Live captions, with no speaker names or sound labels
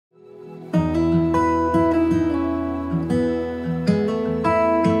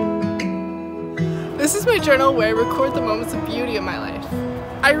This is my journal where I record the moments of beauty in my life.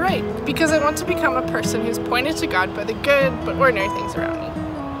 I write because I want to become a person who's pointed to God by the good but ordinary things around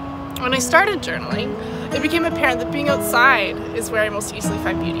me. When I started journaling, it became apparent that being outside is where I most easily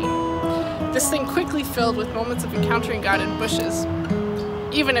find beauty. This thing quickly filled with moments of encountering God in bushes,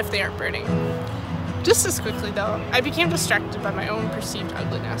 even if they aren't burning. Just as quickly, though, I became distracted by my own perceived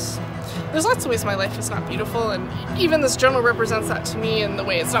ugliness. There's lots of ways my life is not beautiful, and even this journal represents that to me in the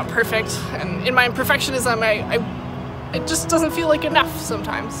way it's not perfect, and in my imperfectionism, it just doesn't feel like enough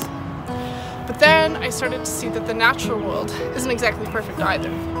sometimes. But then I started to see that the natural world isn't exactly perfect either.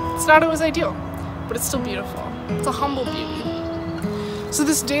 It's not always ideal, but it's still beautiful. It's a humble beauty. So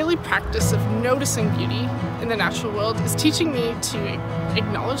this daily practice of noticing beauty in the natural world is teaching me to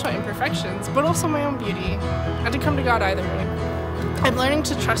acknowledge my imperfections, but also my own beauty, and to come to God either way. I'm learning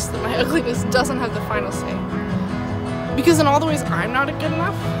to trust that my ugliness doesn't have the final say. Because in all the ways I'm not good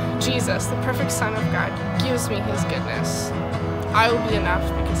enough, Jesus, the perfect Son of God, gives me His goodness. I will be enough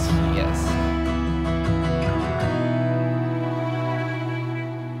because He is.